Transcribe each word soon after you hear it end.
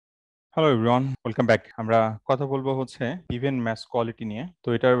Hello everyone, welcome back. আমরা কথা বলবো হচ্ছে ইভেন্ট ম্যাচ কোয়ালিটি নিয়ে। তো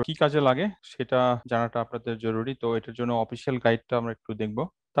এটার কি কাজে লাগে সেটা জানাটা আপনাদের জরুরি। তো এটার জন্য অফিসিয়াল গাইডটা আমরা একটু দেখবো,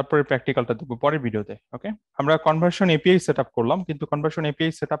 তারপরে প্র্যাকটিক্যালটা দেখবো পরের ভিডিওতে। ওকে, আমরা কনভার্সন এপিআই সেট আপ করলাম, কিন্তু কনভার্সন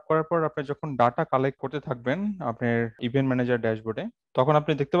এপিআই সেট আপ করার পর আপনি যখন ডাটা কালেক্ট করতে থাকবেন আপনার ইভেন্ট ম্যানেজার ড্যাশবোর্ডে, তখন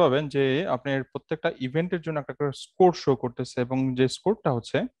আপনি দেখতে পাবেন যে আপনার প্রত্যেকটা ইভেন্টের জন্য একটা করে স্কোর শো করতেছে, এবং যে স্কোরটা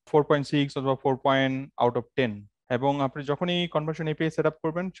হচ্ছে 4.6 অথবা 4 আউট অফ 10। এবং আপনি যখনই কনভার্সন এপিআই সেট আপ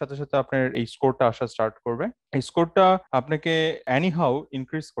করবেন, সাথে সাথে আপনার এই স্কোরটা আসা স্টার্ট করবে। এই স্কোরটা আপনাকে এনিহাউ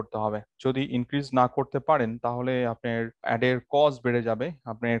ইনক্রিজ করতে হবে। যদি ইনক্রিজ না করতে পারেন তাহলে আপনার অ্যাডের কস্ট বেড়ে যাবে,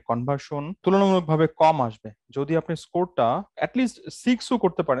 আপনার কনভার্সন তুলনামূলকভাবে কম আসবে। যদি আপনি স্কোরটা অ্যাটলিস্ট 6ও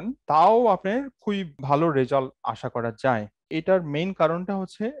করতে পারেন, তাও আপনার খুবই ভালো রেজাল্ট আশা করা যায়। এটার মেইন কারণটা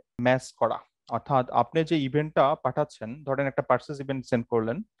হচ্ছে ম্যাচ করা। অর্থাৎ আপনি যে ইভেন্টটা পাঠাচ্ছেন, ধরেন একটা পার্সেস ইভেন্ট সেন্ড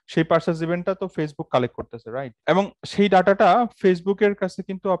করলেন, সেই পার্সেস ইভেন্টটা তো ফেসবুক কালেক্ট করতেছে, রাইট? এবং সেই ডাটাটা ফেসবুকের কাছে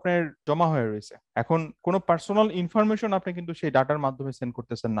কিন্তু আপনার জমা হয়ে রয়েছে। এখন কোনো পার্সোনাল ইনফরমেশন আপনি কিন্তু সেই ডাটার মাধ্যমে সেন্ড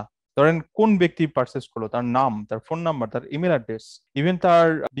করতেছেন না। ধরেন কোন ব্যক্তি পার্সেস করলো, তার নাম, তার ফোন নাম্বার, তার ইমেল অ্যাড্রেস, ইভেন তার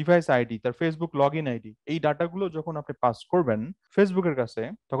ডিভাইস আইডি, তার ফেসবুক লগ ইন আইডি, এই ডাটাগুলো যখন আপনি পাস করবেন ফেসবুকের কাছে,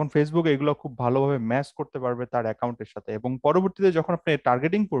 তখন ফেসবুক এগুলো খুব ভালোভাবে ম্যাচ করতে পারবে তার অ্যাকাউন্টের সাথে, এবং পরবর্তীতে যখন আপনি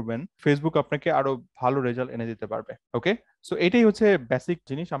টার্গেটিং করবেন ফেসবুক আপনাকে আরো ভালো রেজাল্ট এনে দিতে পারবে। ওকে, সো এটাই হচ্ছে বেসিক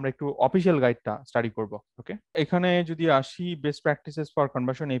জিনিস। আমরা একটু অফিসিয়াল গাইডটা স্টাডি করব। ওকে, এখানে যদি আসি best practices for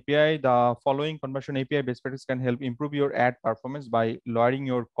conversion API, the following conversion API best practice can help improve your add performance by lowering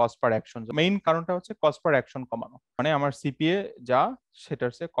your cost per action. Main কারণটা হচ্ছে কস্ট পার অ্যাকশন কমানো, মানে আমার সিপিএ যা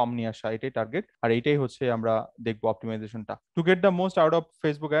সেটার চেয়ে কম নিয়ে আসা, এটাই টার্গেট। আর এটাই হচ্ছে আমরা দেখবো অপটিমাইজেশনটা। To get the most out of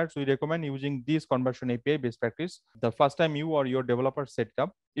Facebook ads we recommend using this conversion API best practice the first time you or your developer set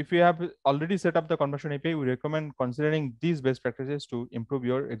up. If you have already set up the conversion API, we recommend considering these best practices to improve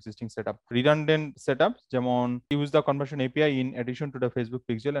your existing setup. Redundant setup, যেমন use the conversion API in addition to the Facebook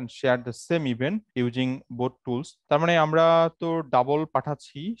pixel and share the same event using both tools. তার মানে আমরা তো double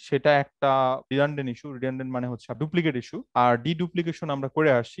পাঠাচ্ছি, সেটা একটা redundant issue. Redundant মানে হচ্ছে ডুপ্লিকেট ইস্যু। আর ডিডুপ্লিকেশন আমরা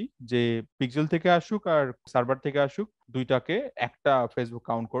করে আসি, যে পিক্সেল থেকে আসুক আর সার্ভার থেকে আসুক, দুইটাকে একটা ফেসবুক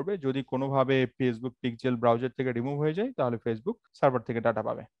কাউন্ট করবে। যদি কোনোভাবে ফেসবুক পিক্সেল ব্রাউজার থেকে রিমুভ হয়ে যায় তাহলে ফেসবুক সার্ভার থেকে ডাটা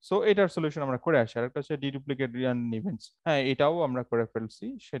পাবে। সো এটার সলিউশন আমরা করে আসি। আর একটা হচ্ছে ডিডুপ্লিকেট রিডান্ডেন্ট ইভেন্টস, হ্যাঁ এটাও আমরা করে ফেলছি।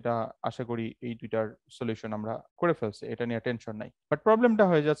 সেটা আশা করি এই দুইটার সলিউশন আমরা করে ফেলছি, এটা নিয়ে টেনশন নাই। বাট প্রবলেমটা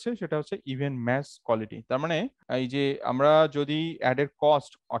হয়ে যাচ্ছে সেটা হচ্ছে ইভেন্ট ম্যাচ কোয়ালিটি। তার মানে এই যে আমরা যদি অ্যাডের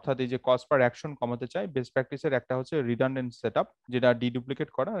কস্ট, অর্থাৎ এই যে কস্ট পার অ্যাকশন কমাতে চাই, বেস্ট প্র্যাকটিসের একটা হচ্ছে রিডান্ডেন্ট সেটআপ, যেটা ডিডুপ্লিকেট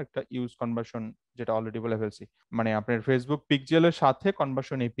করা, একটা ইউজ কনভার্সন, যেটা অলরেডি বলে ফেলছি। মানে আপনার ফেসবুক পিক্সেলের সাথে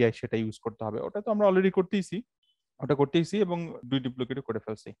কনভার্সন এপিআই সেটা ইউজ করতে হবে। ওটা তো আমরা অলরেডি করতেইছি, ওটা করতেইছি এবং দুই ডুপ্লিকেটও করে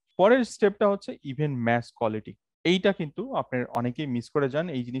ফেলছি। পরের স্টেপটা হচ্ছে ইভেন্ট ম্যাচ কোয়ালিটি। এইটা কিন্তু আপনার অনেকেই মিস করে যান,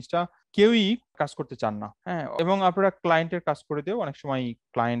 এই জিনিসটা কেউই কাজ করতে চান না। হ্যাঁ, এবং আপনারা ক্লায়েন্টের কাজ করে দিও, অনেক সময়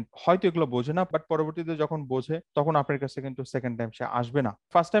ক্লায়েন্ট হয়তো এগুলো বোঝে না, বাট পরবর্তীতে যখন বোঝে তখন আপনার কাছে কিন্তু সেকেন্ড টাইম সে আসবে না।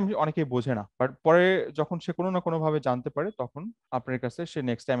 ফার্স্ট টাইম অনেকেই বোঝে না, বাট পরে যখন সে কোনো না কোনো ভাবে জানতে পারে তখন আপনার কাছে সে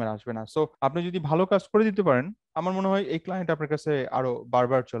নেক্সট টাইম আর আসবে না। সো আপনি যদি ভালো কাজ করে দিতে পারেন, আমার মনে হয় এই ক্লায়েন্ট আপনার কাছে আরো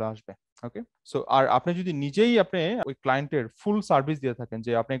বারবার চলে আসবে। ওকে, সো আর আপনি যদি নিজেই আপনি ওই ক্লায়েন্টের ফুল সার্ভিস দিয়ে থাকেন,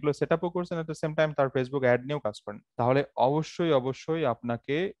 যে আপনি এগুলো সেট আপও করছেন এট দ্য সেম টাইম তার ফেসবুক অ্যাড নিয়েও কাজ করেন, তাহলে অবশ্যই অবশ্যই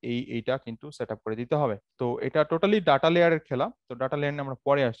আপনাকে এইটা কিন্তু সেট আপ করে দিতে হবে। তো এটা টোটালি ডাটা লেয়ারের খেলা। তো ডাটা লেয়ার নিয়ে আমরা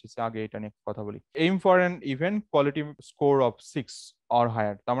পরে আসছি, আগে এটা নিয়ে কথা বলি। Aim for an event quality score of 6 or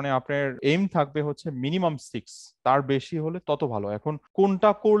higher. তার মানে আপনার এইম থাকবে হচ্ছে মিনিমাম 6, তার বেশি হলে তত ভালো। এখন কোনটা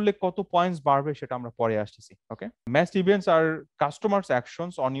করলে কত পয়েন্টস বাড়বে সেটা আমরা পরে আসতেছি। ওকে, matched events R customers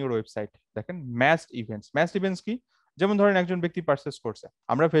actions on your website. দেখেন ম্যাচড ইভেন্টস, ম্যাচড ইভেন্টস কি? যেমন ধরেন একজন ব্যক্তি পারচেস করছে,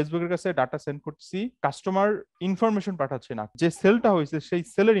 আমরা ফেসবুকের কাছে ডাটা সেন্ড করছি, কাস্টমার ইনফরমেশন পাঠাচ্ছি না, যে সেলটা হয়েছে সেই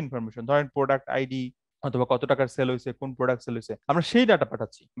সেলের ইনফরমেশন, ধরেন প্রোডাক্ট আইডি অথবা কত টাকার সেল হয়েছে, কোন প্রোডাক্ট সেল হয়েছে, আমরা সেই ডাটা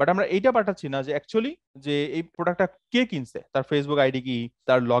পাঠাচ্ছি। বাট আমরা এইটা পাঠাচ্ছি না যে অ্যাকচুয়ালি যে এই প্রোডাক্টটা কে কিনছে, তার ফেসবুক আইডি কি,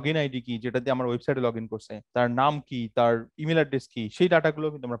 তার লগ ইন আইডি কি, যেটা দিয়ে আমার ওয়েবসাইটে লগ ইন করছে, তার নাম কি, তার ইমেল অ্যাড্রেস কি, সেই ডাটাগুলো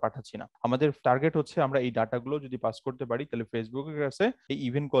কিন্তু আমরা পাঠাচ্ছি না। আমাদের টার্গেট হচ্ছে আমরা এই ডাটাগুলো যদি পাস করতে পারি তাহলে ফেসবুকের কাছে এই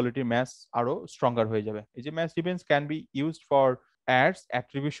ইভেন্ট কোয়ালিটির ম্যাচ আরো স্ট্রঙ্গার হয়ে যাবে। এই যে match events can be used for ads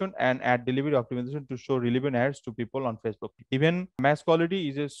attribution and ad delivery optimization to show relevant ads to people on Facebook. Even mass quality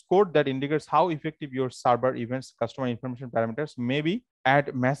is a score that indicates how effective your server events customer information parameters may be at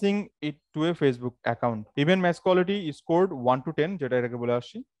matching it to a Facebook account. Even mass quality is scored 1 to 10, যেটা এটাকে বলে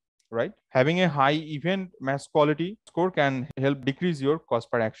আসছি, right? Having a high event mass quality score can help decrease your cost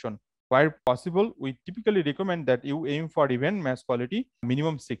per action. Where possible, we typically recommend that you aim for event mass quality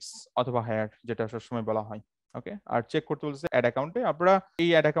minimum 6 অথবা higher, যেটা সবসময় বলা হয়। ওকে, আর check করতে বলছে অ্যাড অ্যাকাউন্টে। আপনারা এই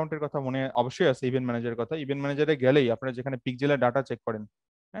অ্যাড অ্যাকাউন্টের কথা মনে অবশ্যই আছে, ইভেন্ট ম্যানেজারের কথা। ইভেন্ট ম্যানেজারে গেলেই আপনারা যেখানে পিক্সেলের ডাটা চেক করেন,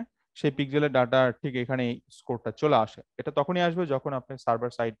 হ্যাঁ, সেই পিক্সেলের ডাটা ঠিক এখানে স্কোরটা চলে আসে। এটা তখনই আসবে যখন আপনি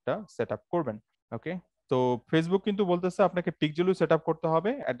সার্ভার সাইডটা সেট আপ করবেন। ওকে, তো ফেসবুক কিন্তু বলতেছে আপনাকে পিক্সেলও সেট আপ করতে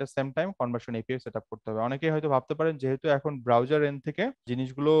হবে, at the same time conversion API set up করতে হবে। অনেকেই হয়তো ভাবতে পারেন যেহেতু এখন ব্রাউজার এন্ড থেকে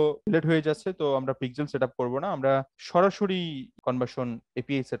জিনিসগুলো ডিলেট হয়ে যাচ্ছে, তো আমরা পিক্সেল সেট আপ করবো না, আমরা সরাসরি কনভার্সন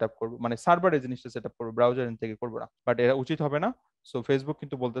এপিআই সেট আপ করবো, মানে সার্ভারে জিনিসটা সেট আপ করবো, ব্রাউজার এন্ড থেকে করবো না। বাট এটা উচিত হবে না। সো ফেসবুক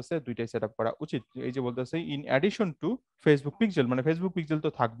কিন্তু বলতেছে দুইটাই সেট আপ করা উচিত। এই যে বলতেছে in addition to Facebook pixel, মানে ফেসবুক পিক্সেল তো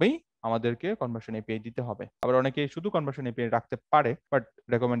থাকবেই, আমাদেরকে কনভার্সন এপিআই দিতে হবে। আবার অনেকে শুধু কনভার্সন এপিআই রাখতে পারে, বাট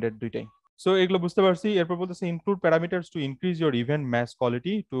রেকমেন্ডেড দুইটাই। সো এগুলো বুঝতে পারছি। এরপর বলতেছে include parameters to increase your event match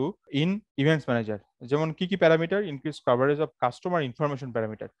quality two in events manager. যেমন কি কি parameter? Increase coverage of customer information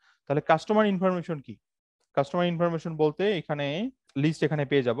parameter. তাহলে কাস্টমার ইনফরমেশন কি? কাস্টমার ইনফরমেশন বলতে এখানে লিস্ট এখানে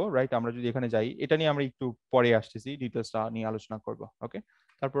পেয়ে যাব, রাইট? আমরা যদি এখানে যাই, এটা নিয়ে আমরা একটু পরে আসতেছি, ডিটেলসটা নিয়ে আলোচনা করব। ওকে,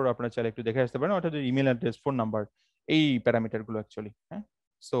 তারপর আপনারা চাইলে একটু দেখে আসতে পারেন, অর্থাৎ ইমেল অ্যাড্রেস, ফোন নাম্বার, এই প্যারামিটার গুলো অ্যাকচুয়ালি। হ্যাঁ,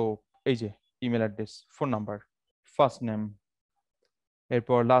 সো এই যে email address, phone number, first name,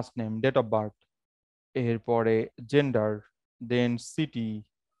 এরপর last name, date of birth, এরপরে জেন্ডার, দেন সিটি,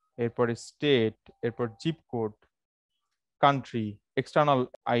 এরপরে স্টেট, এরপর zip code, country, external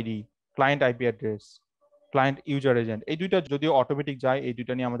ID, client IP address, client user agent. এই দুইটা যদিও অটোমেটিক যায়, এই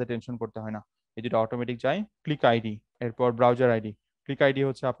দুইটা নিয়ে আমাদের টেনশন করতে হয় না, এই দুইটা অটোমেটিক যায়। ক্লিক আইডি, এরপর ব্রাউজার আইডি। ক্লিক আইডি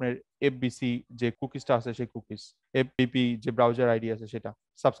হচ্ছে আপনার এফবিসি যে কুকিজটা আছে সেই কুকিজ, এফবিপি যে ব্রাউজার আইডি আছে সেটা,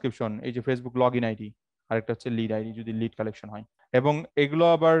 সাবস্ক্রিপশন, এই যে ফেসবুক লগ ইন আইডি, আরেকটা হচ্ছে লিড আইডি যদি লিড কালেকশন হয়। এবং এগুলো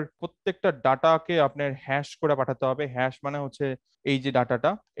আবার প্রত্যেকটা ডাটাকে আপনার হ্যাশ করে পাঠাতে হবে। হ্যাশ মানে হচ্ছে এই যে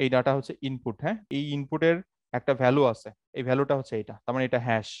ডাটাটা, এই ডাটা হচ্ছে ইনপুট। হ্যাঁ, এই ইনপুটের একটা ভ্যালু আছে, এই ভ্যালুটা হচ্ছে এটা, তার মানে এটা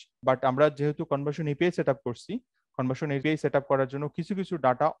হ্যাশ। বাট আমরা যেহেতু কনভার্সন এপিআই সেট আপ করছি, কনভার্সন এপিআই সেট আপ করার জন্য কিছু কিছু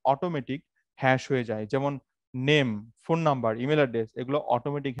ডাটা অটোমেটিক হ্যাশ হয়ে যায়, যেমন name, phone number, email address, এগুলো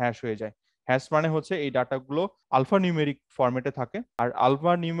অটোমেটিক হ্যাশ হয়ে যায়। হ্যাশ মানে হচ্ছে এই ডাটাগুলো আলফা নিউমেরিক ফরম্যাটে থাকে, আর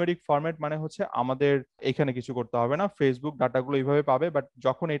আলফা নিউমেরিক ফরম্যাট মানে হচ্ছে আমাদের এখানে কিছু করতে হবে না, ফেসবুক ডাটাগুলো এইভাবে পাবে, বাট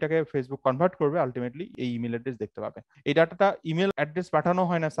যখন এটাকে ফেসবুক কনভার্ট করবে আলটিমেটলি এই ইমেল অ্যাড্রেস দেখতে পাবে। এই ডাটাটা ইমেল অ্যাড্রেস পাঠানো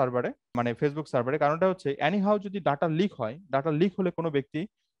হয় না সার্ভারে, মানে ফেসবুক সার্ভারে, কারণটা হচ্ছে এনিহাউ যদি ডাটা লিক হয়, ডাটা লিক হলে কোনো ব্যক্তি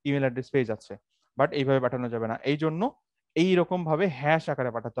ইমেল অ্যাড্রেস পেয়ে যাচ্ছে, বাট এইভাবে পাঠানো যাবে না। এই জন্য এইরকম ভাবে হ্যাশ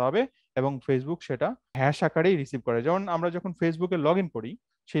আকারে পাঠাতে হবে, এবং ফেসবুক সেটা হ্যাশ আকারেই রিসিভ করে। যেমন আমরা যখন ফেসবুকে লগ ইন করি,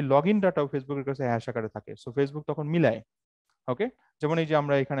 সেই লগ ইন ডাটাও ফেসবুকের কাছে হ্যাশ আকারে থাকে, সো ফেসবুক তখন মিলায়। ওকে, যেমন এই যে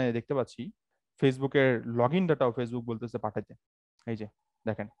আমরা এখানে দেখতে পাচ্ছি ফেসবুকের লগ ইন ডাটাও ফেসবুক বলতেছে পাঠাতে, এই যে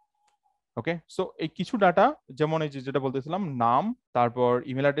দেখেন। ওকে, সো এই কিছু ডাটা, যেমন এই যে যেটা বলতেছিলাম, নাম, তারপর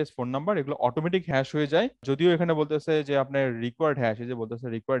ইমেল অ্যাড্রেস, ফোন নাম্বার, এগুলো অটোমেটিক হ্যাশ হয়ে যায়। যদিও এখানে বলতেছে যে আপনার রিকোয়ার্ড হ্যাশ, এই যে বলতেছে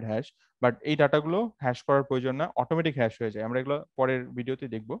রিকোয়ার্ড হ্যাশ, বাট এই ডাটাগুলো হ্যাশ করার প্রয়োজন না, অটোমেটিক হ্যাশ হয়ে যায়। আমরা এগুলো পরের ভিডিওতে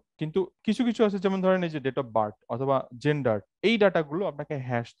দেখবো। কিন্তু কিছু কিছু আছে, যেমন ধরেন এই যে ডেট অফ বার্থ অথবা জেন্ডার, এই ডাটাগুলো আপনাকে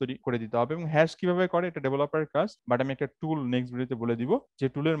হ্যাশ তৈরি করে দিতে হবে। এবং হ্যাশ কিভাবে করে এটা ডেভেলপারের কাজ, বাট আমি একটা টুল নেক্সট ভিডিওতে বলে দিব, যে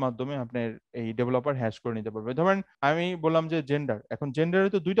টুলের মাধ্যমে আপনার এই ডেভেলপার হ্যাশ করে নিতে পারবে। ধরেন আমি বললাম যে জেন্ডার, এখন জেন্ডারে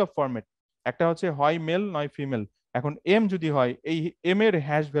তো দুইটা ফরম্যাট, একটা হচ্ছে হয় মেল নয় ফিমেল। এখন এম যদি হয়, এই এম এর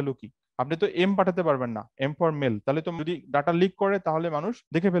হ্যাশ ভ্যালু কি? আপনি তো এম পাঠাতে পারবেন না, এম ফর মেল, তাহলে তো যদি ডাটা লিক করে তাহলে মানুষ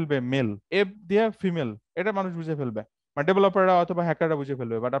দেখে ফেলবে মেল, এফ দিয়ে ফিমেল, এটা মানুষ বুঝে ফেলবে, মানে ডেভেলপাররা অথবা হ্যাকাররা বুঝে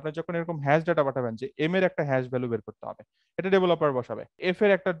ফেলবে। বাট আপনি যখন এরকম হ্যাশ ডাটা পাঠাবেন যে এম এর একটা হ্যাশ ভ্যালু বের করতে হবে, এটা ডেভেলপার বসাবে, এফ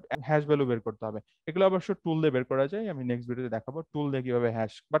এর একটা হ্যাশ ভ্যালু বের করতে হবে। এগুলো অবশ্য টুল দিয়ে বের করা যায়, আমি নেক্সট ভিডিওতে দেখাবো টুল দিয়ে কিভাবে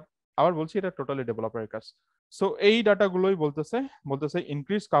হ্যাশ, বাট আবার বলছি এটা টোটালি ডেভেলপারের কাজ। সো এই ডাটাগুলোই বলতেছে, বলতেছে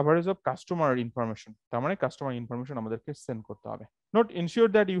increase coverage of customer information, তার মানে কাস্টমার ইনফরমেশন আমাদেরকে সেন্ড করতে হবে। Note ensure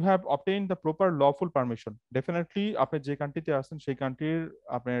that you have obtain the proper lawful permission. Definitely আপনি যে কান্ট্রিতে আছেন সেই কান্ট্রির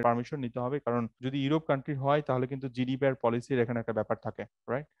আপনার পারমিশন নিতে হবে, কারণ যদি ইউরোপ কান্ট্রি হয় তাহলে কিন্তু জিডিপিআর পলিসির এখানে একটা ব্যাপার থাকে,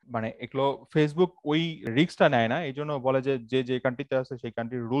 রাইট? মানে এগুলো ফেসবুক ওই রিস্কটা নেয় না, এই জন্য বলে যে যে যে কান্ট্রিতে আছে সেই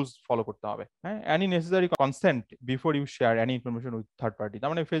কান্ট্রির রুলস ফলো করতে হবে। হ্যাঁ, any necessary consent before you share any information with third party.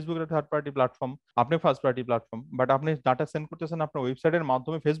 তার মানে ফেসবুক একটা থার্ড পার্টি প্ল্যাটফর্ম, আপনি ফার্স্ট পার্টি প্ল্যাটফর্ম, বাট আপনি ডাটা সেন্ড করতেছেন আপনার ওয়েবসাইটের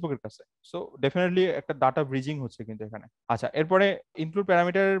মাধ্যমে ফেসবুকের কাছে। সো ডেফিনেটলি একটা ডাটা ব্রিজিং হচ্ছে কিন্তু এখানে। আচ্ছা, এরপরে ইনক্লুড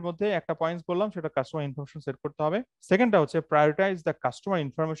প্যারামিটারের মধ্যে একটা পয়েন্টস বললাম, সেটা কাস্টমার ইনফরমেশন সেট করতে হবে। সেকেন্ডটা হচ্ছে prioritise the customer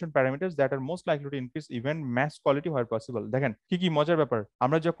information parameters that R most likely to increase event match quality where possible. দেখেন কি কি মজার ব্যাপার,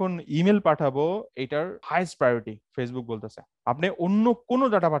 আমরা যখন ইমেল পাঠাবো এটার হাইস্ট প্রায়োরিটি ফেসবুক বলতেছে, আপনি অন্য কোনো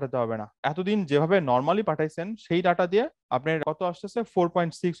ডাটা পাঠাতে হবে না। এতদিন যেভাবে নর্মালি পাঠাইছেন সেই ডাটা দিয়ে আপনার কত আসতেছে,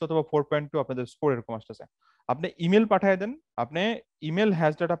 4.6 অথবা 4.2 আপনাদের স্কোর এরকম আসতেছে। আপনি ইমেল পাঠিয়ে দেন, আপনি ইমেল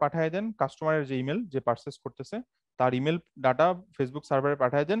হ্যাশ ডাটা পাঠিয়ে দেন, কাস্টমারের যে ইমেল যে পারচেস করতেছে তার ইমেল ডাটা ফেসবুক সার্ভারে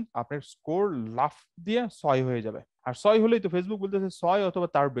পাঠিয়ে দেন, আপনার স্কোর লাফ দিয়ে 6 হয়ে যাবে। আর 6 হলেই তো ফেসবুক বলতেছে 6 অথবা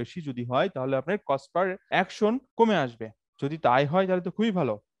তার বেশি যদি হয় তাহলে আপনার কস্ট পার অ্যাকশন কমে আসবে। যদি তাই হয় তাহলে তো খুবই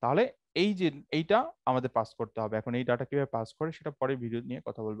ভালো। তাহলে এই যে এইটা আমাদের পাস করতে হবে। এখন এই ডাটা কিভাবে পাস করে সেটা পরে ভিডিও নিয়ে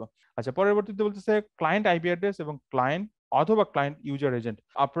কথা বলবো। আচ্ছা, পরবর্তীতে বলতেছে ক্লায়েন্ট আইপি অ্যাড্রেস এবং ক্লায়েন্ট অথবা ক্লায়েন্ট ইউজার এজেন্ট।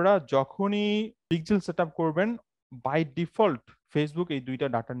 আপনারা যখনই পিক্সেল সেট আপ করবেন, বাই ডিফল্ট ফেসবুক এই দুইটা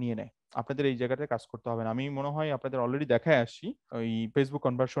ডাটা নিয়ে নেয়। আপনাদের এই জায়গাতে কাজ করতে হবে না। আমি মনে হয় আপনাদের অলরেডি দেখায় আসছি ওই ফেসবুক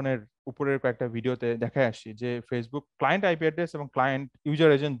কনভার্সনের উপরের কয়েকটা ভিডিওতে দেখায় আসছি যে ফেসবুক ক্লায়েন্ট আইপি অ্যাড্রেস এবং ক্লায়েন্ট ইউজার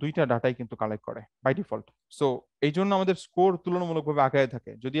এজেন্ট দুইটা ডাটাই কিন্তু কালেক্ট করে বাই ডিফল্ট। সো এই জন্য আমাদের স্কোর তুলনামূলকভাবে আগায়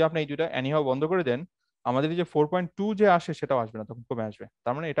থাকে। যদি আপনি এই দুইটা অ্যানিহাও বন্ধ করে দেন, আমাদের এই যে 4.2 যে আসে সেটাও আসবে না, তখন কমে আসবে।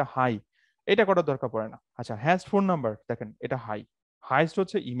 তার মানে এটা হাই, এটা করার দরকার পড়ে না। আচ্ছা, হ্যাজ ফোন নাম্বার দেখেন এটা হাই, হাইস্ট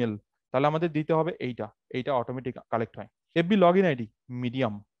হচ্ছে ইমেল, তাহলে আমাদের দিতে হবে এইটা, এইটা অটোমেটিক কালেক্ট হয়। FB log in ID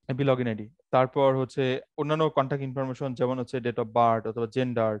medium, FB log in ID. তারপর হচ্ছে অন্যান্য কন্ট্যাক্ট ইনফরমেশন যেমন হচ্ছে ডেট অফ বার্থ অথবা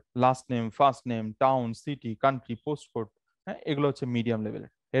gender, last name, first name, town, city, country, post code, হ্যাঁ এগুলো হচ্ছে মিডিয়াম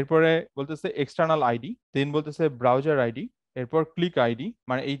লেভেলের। এরপরে বলতেছে এক্সটার্নাল আইডি, দেন বলতেছে ব্রাউজার আইডি, এরপর ক্লিক আইডি,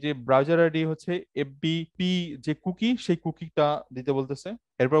 মানে এই যে ব্রাউজার আইডি হচ্ছে এফবিপি যে কুকি সেই কুকিটা দিতে বলতেছে।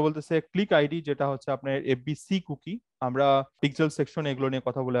 এরপর বলতেছে ক্লিক আইডি যেটা হচ্ছে আপনার এফবিসি কুকি। আমরা পিক্সেল সেকশন এগুলো নিয়ে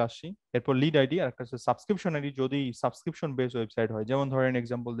কথা বলে আসছি। এরপর লিড আইডি, আর একটা হচ্ছে সাবস্ক্রিপশন আইডি যদি সাবস্ক্রিপশন বেস ওয়েবসাইট হয়, যেমন ধরেন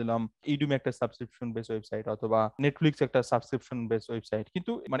এক্সাম্পল দিলাম ইডুমি একটা সাবস্ক্রিপশন বেস ওয়েবসাইট অথবা নেটফ্লিক্স একটা সাবস্ক্রিপশন বেস ওয়েবসাইট,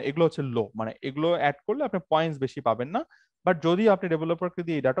 কিন্তু মানে এগুলো হচ্ছে লো, মানে এগুলো অ্যাড করলে আপনি পয়েন্টস বেশি পাবেন না। বাট যদি আপনি ডেভেলপারকে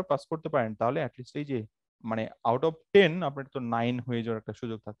দিয়ে এই ডাটা পাস করতে পারেন তাহলে অ্যাটলিস্ট এই যে মানে আউট অফ 10 আপনার তো 9 হয়ে যাওয়ার একটা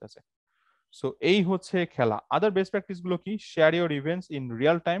সুযোগ থাকতেছে। সো এই হচ্ছে খেলা। আদার বেস্ট প্র্যাকটিস গুলো কি? Share your events in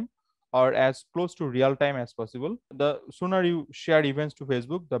real time or as close to real time as possible. The sooner you share events to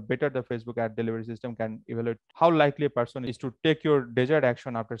Facebook, the better the Facebook ad delivery system can evaluate how likely a person is to take your desired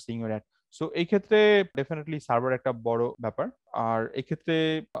action after seeing your ad. So এই ক্ষেত্রে definitely server একটা বড় ব্যাপার। আর এই ক্ষেত্রে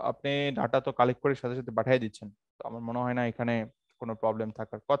আপনি data তো collect করে সাথে সাথে পাঠিয়ে দিচ্ছেন, তো আমার মনে হয় না এখানে কোনো প্রবলেম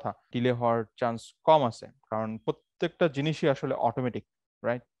থাকার কথা, ডিলে হওয়ার চান্স কম আছে, কারণ প্রত্যেকটা জিনিসই আসলে অটোমেটিক,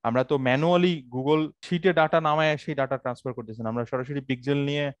 রাইট? আমরা তো ম্যানুয়ালি গুগল শিটে ডাটা নামায় সেই ডাটা ট্রান্সফার করতেছি না, আমরা সরাসরি পিক্সেল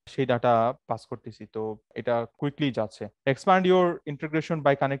নিয়ে সেই ডাটা পাস করতেছি, তো এটা কুইকলি যাচ্ছে। Expand your integration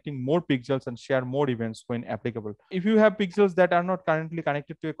by connecting more pixels and share more events when applicable. If you have pixels that are not currently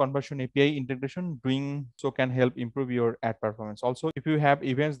connected to a conversion API integration, doing so can help improve your ad performance. Also, if you have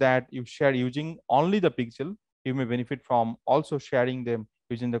events that you share using only the pixel, you may benefit from also sharing them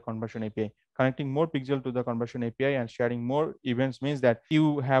using the conversion API. Connecting more pixel to the conversion API and sharing more events means that you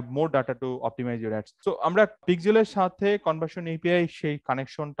have more data to optimize your ads. So আমরা পিক্সেলের সাথে conversion API সেই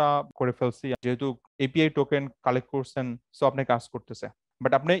কানেকশনটা করে ফেলছি, যেহেতু API token collect করছেন, so আপনি কাজ করতেছে।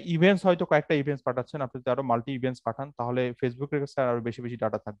 বাট আপনি ইভেন্টস হয়তো কয়েকটা ইভেন্টস পাঠাচ্ছেন, আপনি যদি আরো মাল্টি ইভেন্টস পাঠান তাহলে ফেসবুকের কাছে আরো বেশি বেশি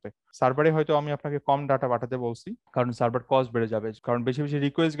ডাটা থাকবে। সার্ভারে হয়তো আমি আপনাকে কম ডাটা পাঠাতে বলছি কারণ সার্ভার কস্ট বেড়ে যাবে, কারণ বেশি বেশি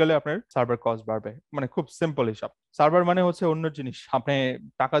রিকোয়েস্ট গেলে আপনার সার্ভার কস্ট বাড়বে। মানে খুব সিম্পল হিসাব। সার্ভার মানে হচ্ছে অন্য জিনিস, আপনি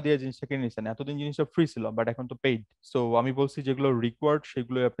টাকা দিয়ে জিনিসটা কিনে নিচ্ছেন, এতদিন জিনিসটা ফ্রি ছিল বাট এখন তো পেইড। সো আমি বলছি যেগুলো রিকোয়ার্ড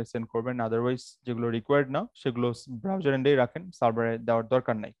সেগুলো আপনি সেন্ড করবেন, আদারওয়াইজ যেগুলো রিকোয়ার্ড না সেগুলো ব্রাউজার এন্ডেই রাখেন, সার্ভারে দেওয়ার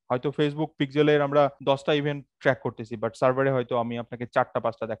দরকার নাই। হয়তো ফেসবুক পিক্সেলের আমরা 10টা ইভেন্ট ট্র্যাক করতেছি বাট সার্ভারে হয়তো আমি আপনাকে 4টা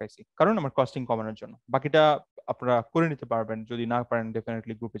 5টা দেখাইছি, কারণ আমার কস্টিং কমানোর জন্য। বাকিটা আপনারা করে নিতে পারবেন, যদি না পারেন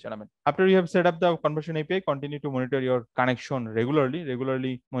ডেফিনেটলি গ্রুপে জানাবেন। After you have set up the conversion API, continue to monitor your connection regularly.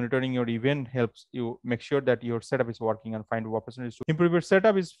 Regularly monitoring your event helps you make sure that your setup is working and find opportunities to improve your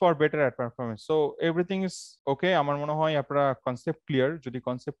setup is for better ad performance. So everything is okay. আমার মনে হয় আপনারা concept clear. যদি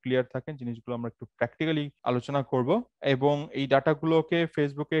concept clear থাকেন, জিনিসগুলো আমরা একটু practically আলোচনা করব এবং এই ডাটাগুলোকে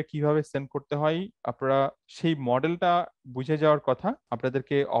ফেসবুকে কিভাবে সেন্ড করতে হয় আপনারা সেই মডেলটা বুঝে যাওয়ার কথা।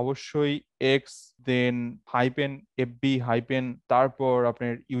 আপনাদেরকে অবশ্যই x then hyphen FB hyphen তারপর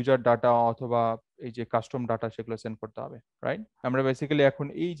আপনার ইউজার ডাটা অথবা এই যে কাস্টম ডাটা সেগুলো সেন্ড করতে হবে, রাইট? আমরা বেসিক্যালি এখন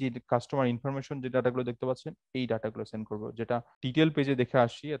এই যে কাস্টমার ইনফরমেশন যে ডাটাগুলো দেখতে পাচ্ছেন এই ডাটাগুলো সেন্ড করব, যেটা ডিটেল পেজে দেখে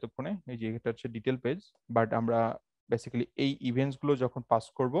আসছি এতক্ষণে। এই যে এটা হচ্ছে ডিটেল পেজ, বাট আমরা বেসিক্যালি এই ইভেন্টস গুলো যখন পাস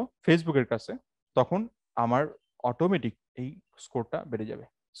করব ফেসবুকের কাছে তখন আমার অটোমেটিক এই স্কোরটা বেড়ে যাবে।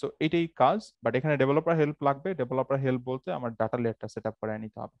 সো এটাই কাজ, বাট এখানে ডেভেলপার হেল্প লাগবে। ডেভেলপার হেল্প বলতে আমার ডাটা লেয়ারটা সেট আপ করে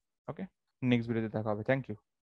নিতে হবে। ওকে, নেক্সট ভিডিওতে দেখা হবে। Thank you.